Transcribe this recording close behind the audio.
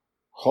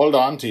Hold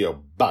on to your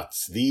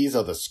butts. These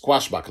are the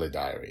Squashbuckler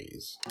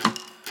Diaries.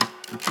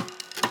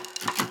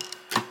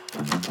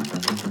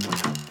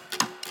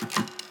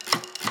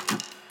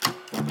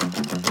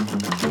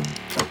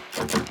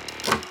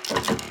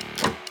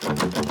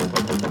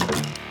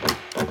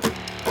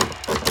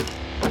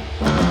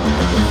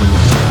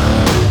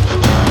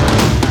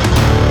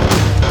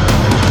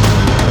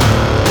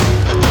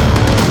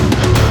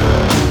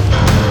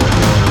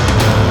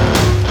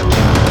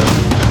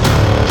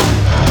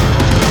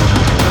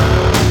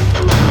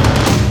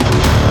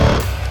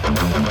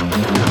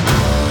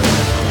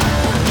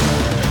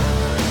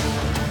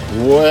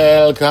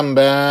 Welcome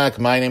back.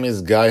 My name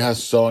is Guy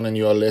Hasson and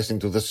you are listening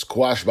to the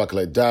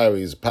Squashbuckler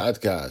Diaries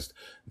podcast,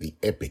 the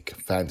epic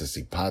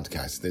fantasy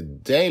podcast, the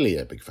daily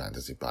epic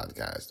fantasy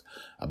podcast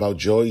about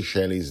Joy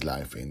Shelley's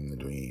life in the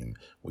dream.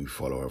 We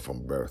follow her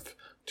from birth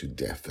to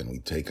death and we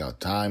take our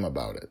time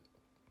about it.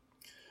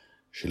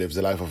 She lives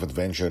a life of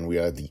adventure and we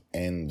are at the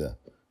end,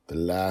 the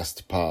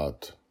last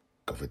part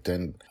of a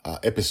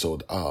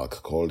 10-episode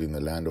arc called In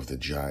the Land of the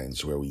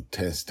Giants, where we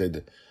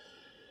tested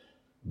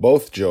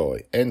both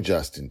Joy and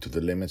Justin to the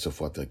limits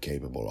of what they're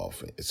capable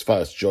of. As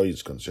far as Joy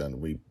is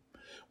concerned,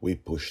 we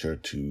pushed her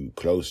too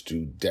close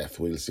to death.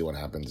 We'll see what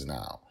happens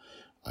now.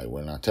 I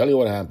will not tell you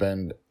what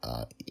happened.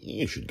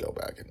 You should go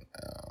back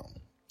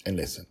and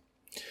listen.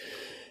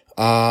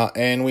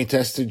 And we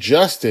tested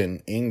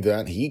Justin in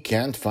that he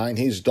can't find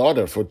his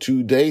daughter for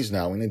 2 days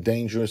now in a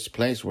dangerous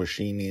place where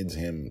she needs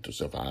him to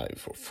survive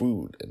for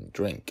food and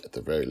drink at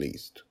the very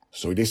least.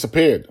 So he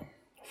disappeared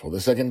for the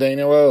second day in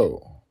a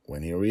row.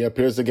 When he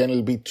reappears again,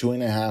 it'll be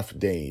 2.5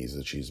 days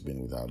that she's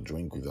been without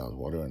drink, without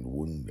water, and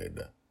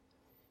wounded,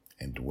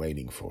 and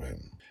waiting for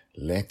him.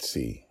 Let's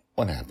see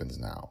what happens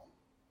now.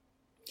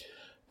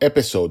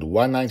 Episode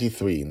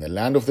 193, In the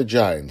Land of the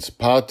Giants,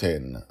 Part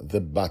 10,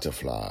 The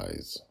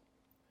Butterflies.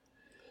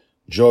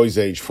 Joy's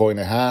age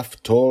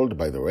 4.5, told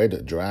by the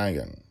Red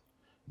Dragon.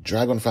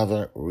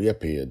 Dragonfather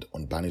reappeared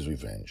on Bunny's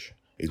revenge.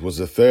 It was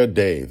the third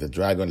day that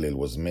Dragonlil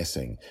was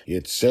missing. He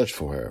had searched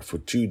for her for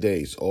 2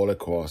 days all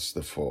across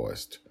the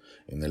forest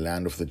in the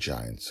land of the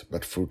giants,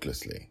 but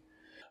fruitlessly.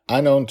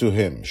 Unknown to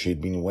him, she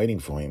had been waiting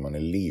for him on a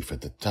leaf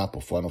at the top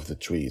of one of the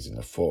trees in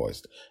the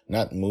forest,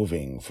 not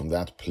moving from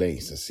that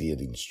place as he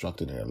had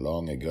instructed her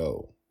long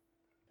ago.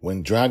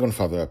 When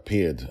Dragonfather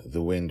appeared,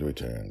 the wind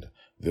returned.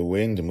 The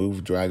wind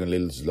moved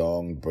Dragonlil's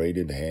long,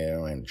 braided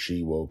hair, and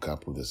she woke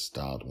up with a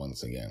start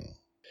once again.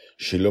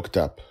 She looked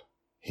up.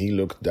 He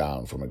looked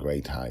down from a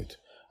great height.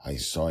 I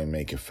saw him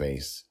make a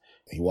face.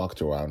 He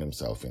walked around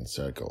himself in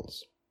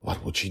circles.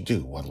 What would she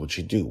do? What would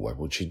she do? What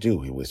would she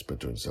do? He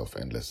whispered to himself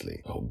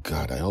endlessly. Oh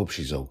God, I hope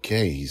she's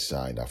okay, he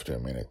sighed after a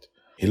minute.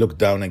 He looked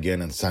down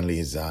again and suddenly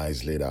his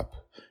eyes lit up.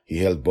 He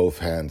held both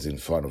hands in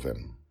front of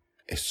him.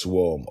 A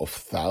swarm of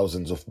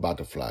thousands of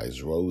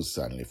butterflies rose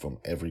suddenly from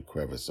every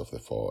crevice of the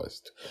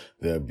forest.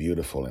 They are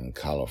beautiful and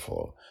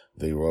colorful.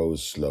 They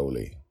rose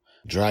slowly.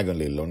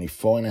 Dragonlil, only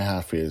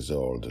 4.5 years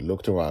old,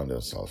 looked around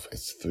herself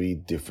as 3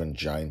 different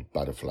giant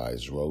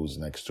butterflies rose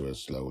next to her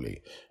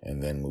slowly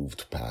and then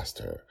moved past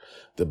her.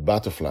 The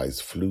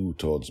butterflies flew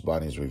towards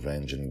Bunny's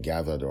revenge and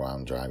gathered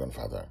around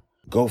Dragonfather.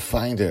 Go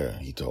find her,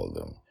 he told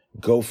them.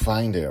 Go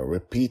find her.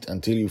 Repeat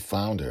until you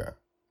found her.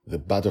 The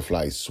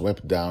butterflies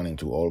swept down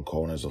into all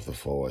corners of the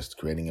forest,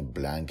 creating a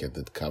blanket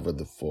that covered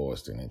the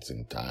forest in its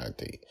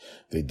entirety.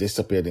 They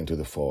disappeared into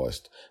the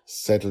forest,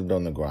 settled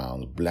on the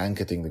ground,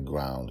 blanketing the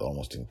ground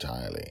almost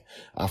entirely.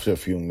 After a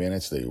few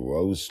minutes, they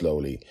rose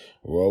slowly,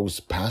 rose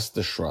past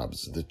the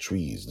shrubs, the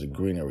trees, the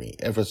greenery,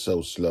 ever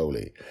so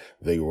slowly.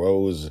 They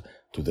rose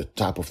to the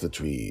top of the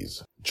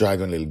trees.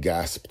 Dragonlil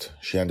gasped.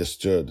 She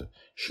understood.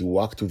 She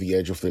walked to the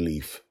edge of the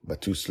leaf,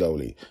 but too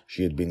slowly.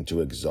 She had been too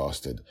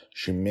exhausted.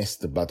 She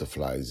missed the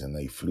butterflies and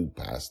they flew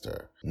past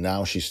her.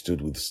 Now she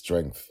stood with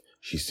strength.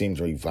 She seemed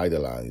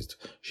revitalized.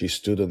 She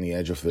stood on the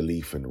edge of the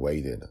leaf and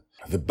waited.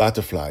 The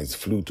butterflies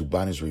flew to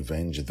Bunny's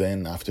revenge,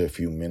 then, after a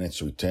few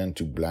minutes, returned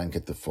to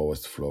blanket the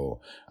forest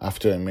floor.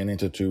 After a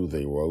minute or two,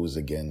 they rose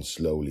again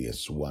slowly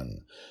as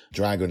one.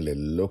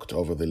 Dragonlil looked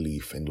over the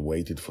leaf and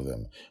waited for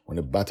them. When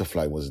a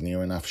butterfly was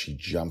near enough, she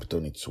jumped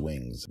on its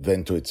wings,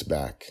 then to its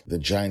back. The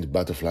giant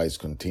butterflies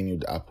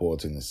continued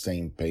upwards in the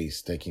same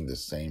pace, taking the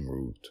same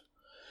route.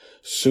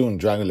 Soon,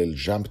 Dragonlil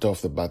jumped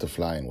off the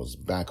butterfly and was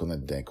back on the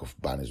deck of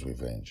Bunny's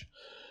revenge.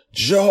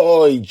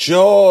 Joy!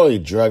 Joy!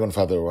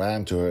 Dragonfather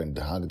ran to her and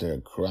hugged her,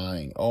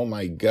 crying, Oh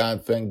my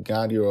God, thank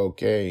God you're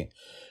okay.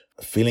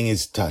 Feeling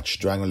his touch,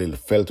 Dragonlil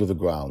fell to the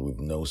ground with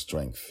no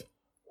strength.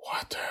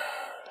 Water,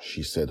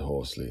 she said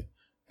hoarsely,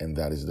 and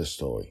that is the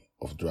story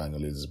of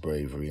Dragonlil's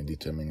bravery and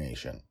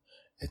determination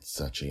at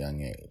such a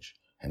young age,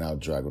 and how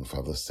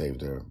Dragonfather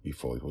saved her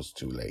before it was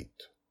too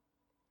late.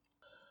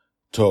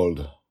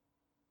 Told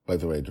by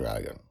the Red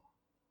Dragon.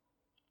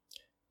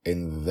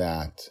 And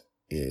that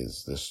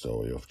is the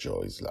story of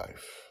Joy's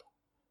life.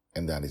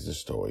 And that is the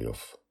story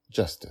of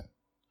Justin.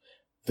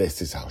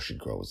 This is how she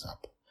grows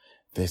up.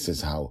 This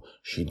is how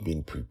she'd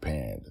been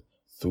prepared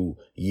through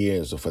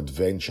years of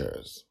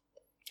adventures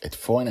At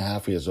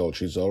 4.5 years old,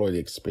 she's already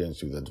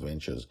experienced with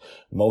adventures.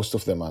 Most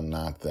of them are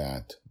not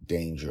that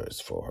dangerous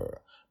for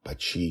her,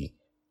 but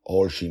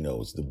all she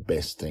knows, the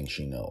best thing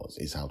she knows,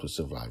 is how to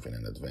survive in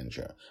an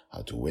adventure,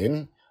 how to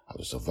win, how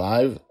to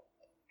survive.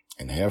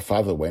 And her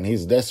father, when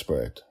he's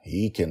desperate,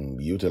 he can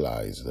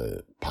utilize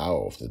the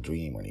power of the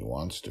dream when he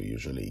wants to.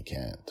 Usually he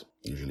can't.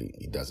 Usually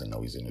he doesn't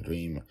know he's in a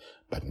dream,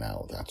 but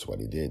now that's what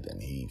he did,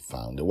 and he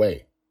found a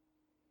way.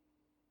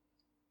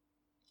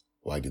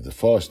 Why did the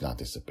forest not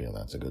disappear?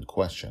 That's a good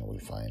question. We'll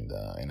find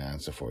an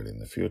answer for it in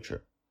the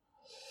future.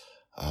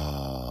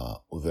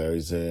 There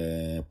is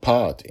a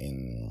part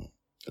in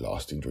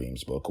Lost in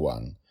Dreams, Book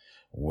 1,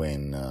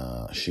 when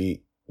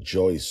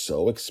Joy is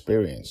so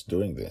experienced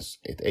doing this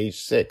at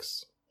age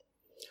 6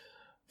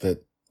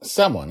 that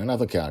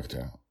another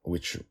character,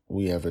 which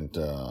we haven't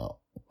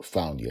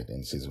found yet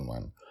in season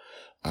 1,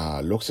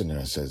 looks at her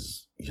and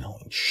says, in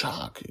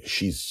shock,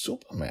 she's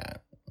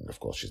Superman. And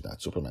of course, she's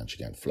not Superman. She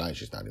can't fly.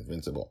 She's not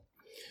invincible.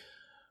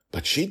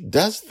 But she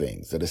does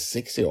things that a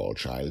 6-year-old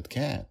child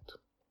can't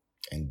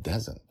and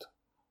doesn't.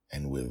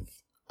 And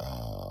with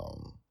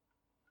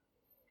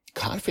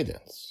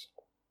confidence.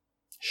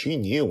 She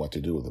knew what to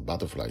do with the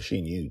butterfly.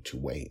 She knew to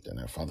wait. And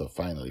her father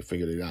finally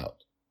figured it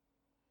out.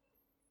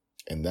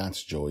 And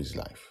that's Joy's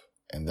life.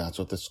 And that's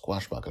what the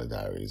Squashbuckler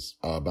Diaries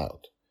are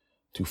about.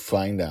 To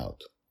find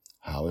out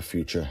how a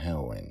future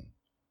heroine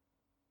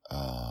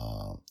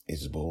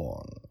is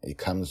born. It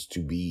comes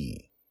to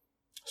be.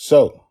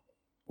 So,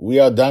 we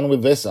are done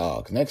with this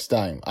arc. Next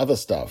time, other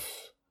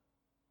stuff.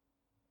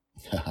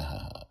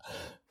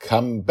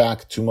 Come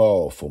back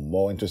tomorrow for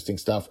more interesting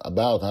stuff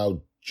about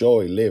how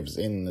Joy lives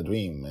in the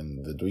dream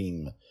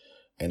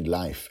and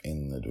life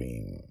in the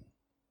dream.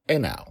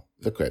 And now,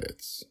 the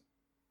credits.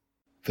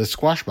 The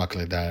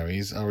Squashbuckler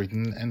Diaries are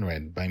written and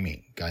read by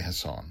me, Guy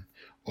Hasson.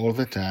 All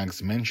the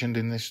tags mentioned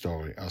in this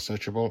story are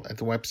searchable at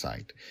the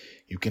website.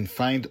 You can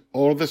find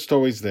all the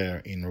stories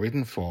there in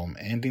written form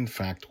and, in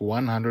fact,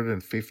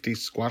 150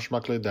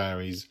 Squashbuckler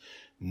Diaries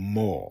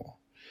more.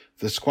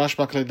 The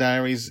Squashbuckler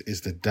Diaries is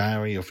the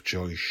diary of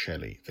Joy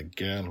Shelley, the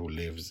girl who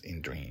lives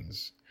in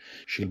dreams.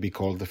 She'll be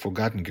called the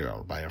Forgotten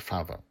Girl by her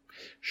father.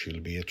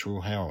 She'll be a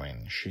true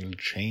heroine. She'll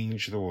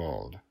change the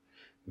world.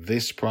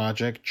 This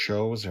project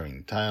shows her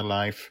entire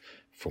life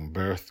from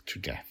birth to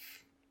death.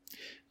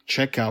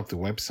 Check out the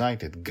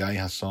website at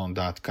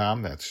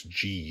guyhasson.com. That's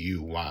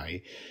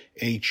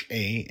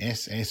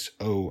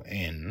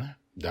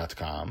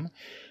GUYHASSON.com.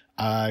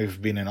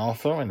 I've been an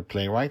author and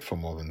playwright for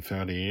more than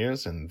 30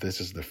 years, and this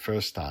is the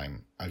first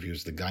time I've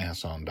used the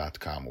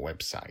guyhasson.com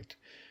website,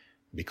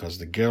 because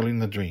The Girl in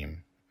the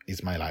Dream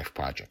is my life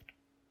project.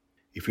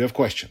 If you have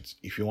questions,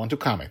 if you want to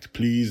comment,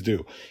 please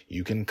do.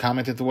 You can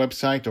comment at the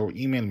website or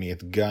email me at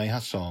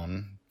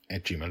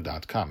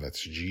guyhasson@gmail.com.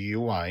 That's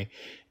GUYHASSON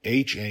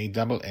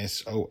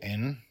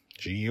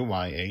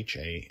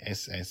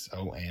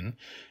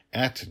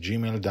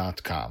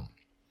 @gmail.com.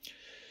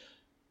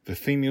 The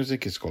theme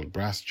music is called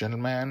Brass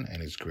Gentleman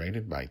and is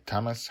created by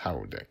Thomas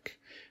Howardek.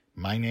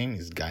 My name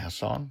is Guy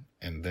Hasson,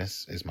 and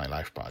this is my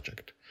life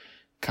project.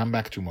 Come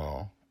back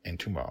tomorrow, and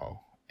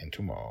tomorrow, and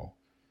tomorrow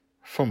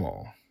for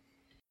more.